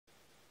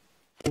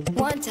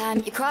One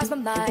time you crossed my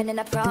mind and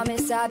I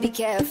promised I'd be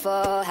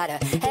careful. Had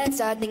a head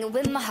start thinking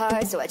with my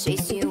heart, so I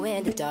chased you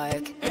in the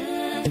dark.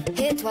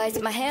 Hit twice,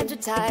 my hands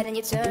were tied and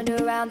you turned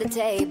around the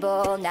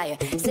table. Now you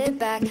sit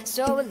back,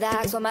 so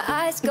relaxed while my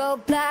eyes go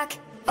black.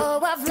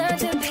 Oh, I've learned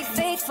to be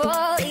faithful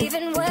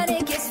even when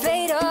it gets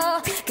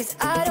fatal. Cause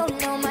I don't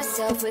know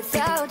myself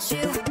without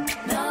you.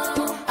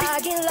 No,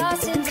 I get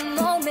lost in the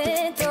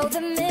moment, though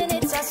the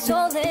minutes are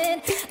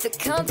stolen. The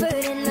comfort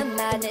in the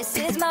madness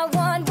is my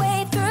one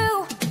way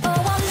through. Oh,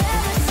 I'll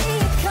never see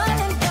it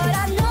coming, but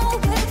I know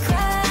we'll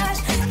crash.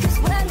 Cause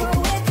when we're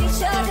with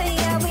each other,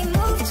 yeah, we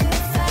move too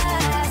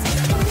fast.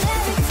 And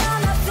every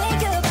time I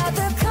think about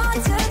the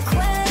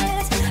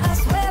consequence, I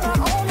swear I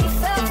only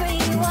fell for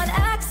you on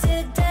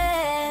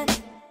accident.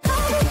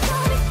 I'll be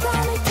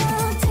coming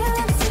down till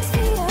I'm 6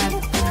 feet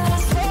underground.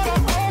 I swear I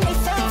only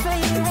fell for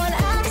you on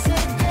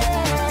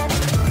accident.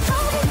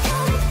 I'll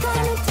be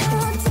coming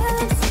down till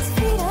I'm 6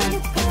 feet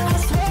underground.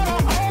 I swear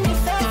I only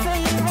fell for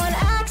you on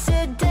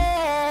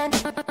accident.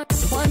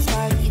 One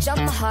spark, you jump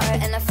my heart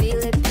and I feel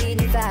it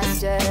beating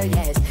faster.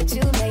 Yeah, it's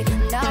too late,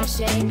 I'm not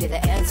ashamed. You're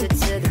the answer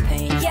to the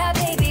pain. Yeah,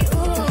 baby,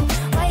 ooh,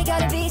 why you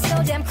gotta be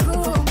so damn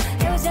cruel?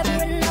 There was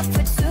never enough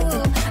for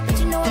two, but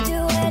you know I'd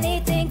do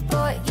anything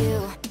for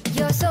you.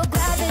 You're so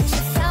glad that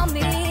you found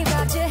me,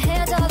 wrapped your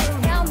hands all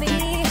around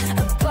me,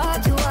 a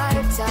barbed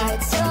wire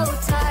tied so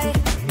tight.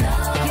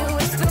 You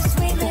whisper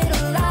sweet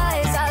little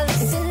lies, I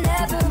listen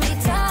every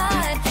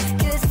time.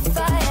 Cause if I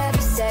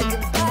ever said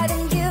goodbye,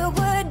 then you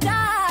would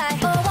die.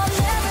 Oh, I'll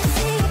never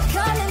see it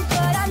coming,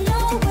 but I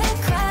know we'll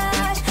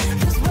crash.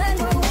 Cause when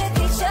we're with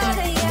each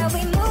other, yeah,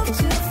 we move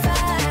too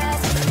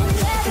fast. And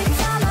every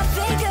time I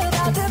think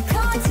about the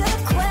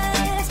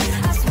consequence,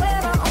 I swear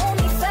I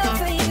only fell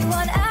for you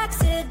on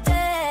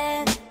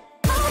accident.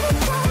 I'll be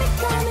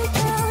coming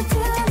down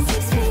till I'm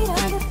 6 feet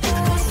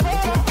underground. I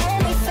swear I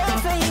only fell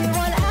for you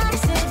on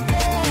accident.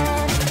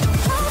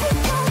 I'll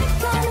be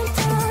coming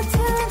down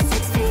till I'm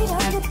 6 feet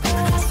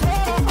underground. I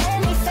swear I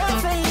only fell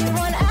for you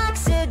on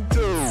accident.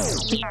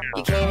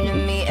 You came to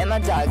me in my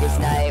darkest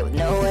night with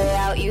no way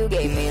out, you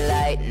gave me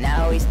light.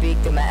 Now we speak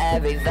through my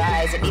every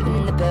vice, and even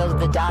in the pills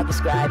the doctor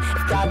scribe.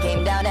 If God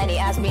came down and he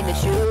asked me the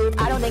truth,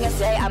 I don't think I'd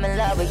say I'm in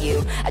love with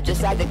you. I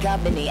just like the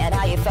company and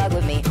how you fuck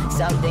with me.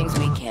 Some things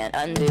we can't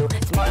undo.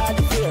 It's more of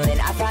the feeling,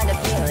 I find a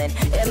feeling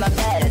in my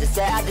bed as I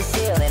stare at the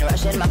ceiling,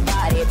 rushing my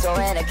body, it's all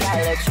in a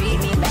color. Treat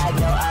me like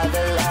no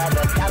other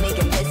lover. Got me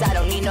convinced I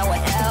don't need no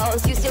one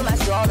else. You steal my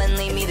soul and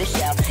leave me the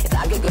shell. If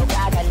I could go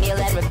back, I'd kneel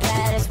and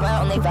repent. It's my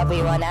only fuck for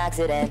you on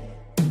accident.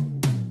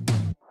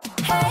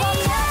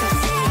 Hey,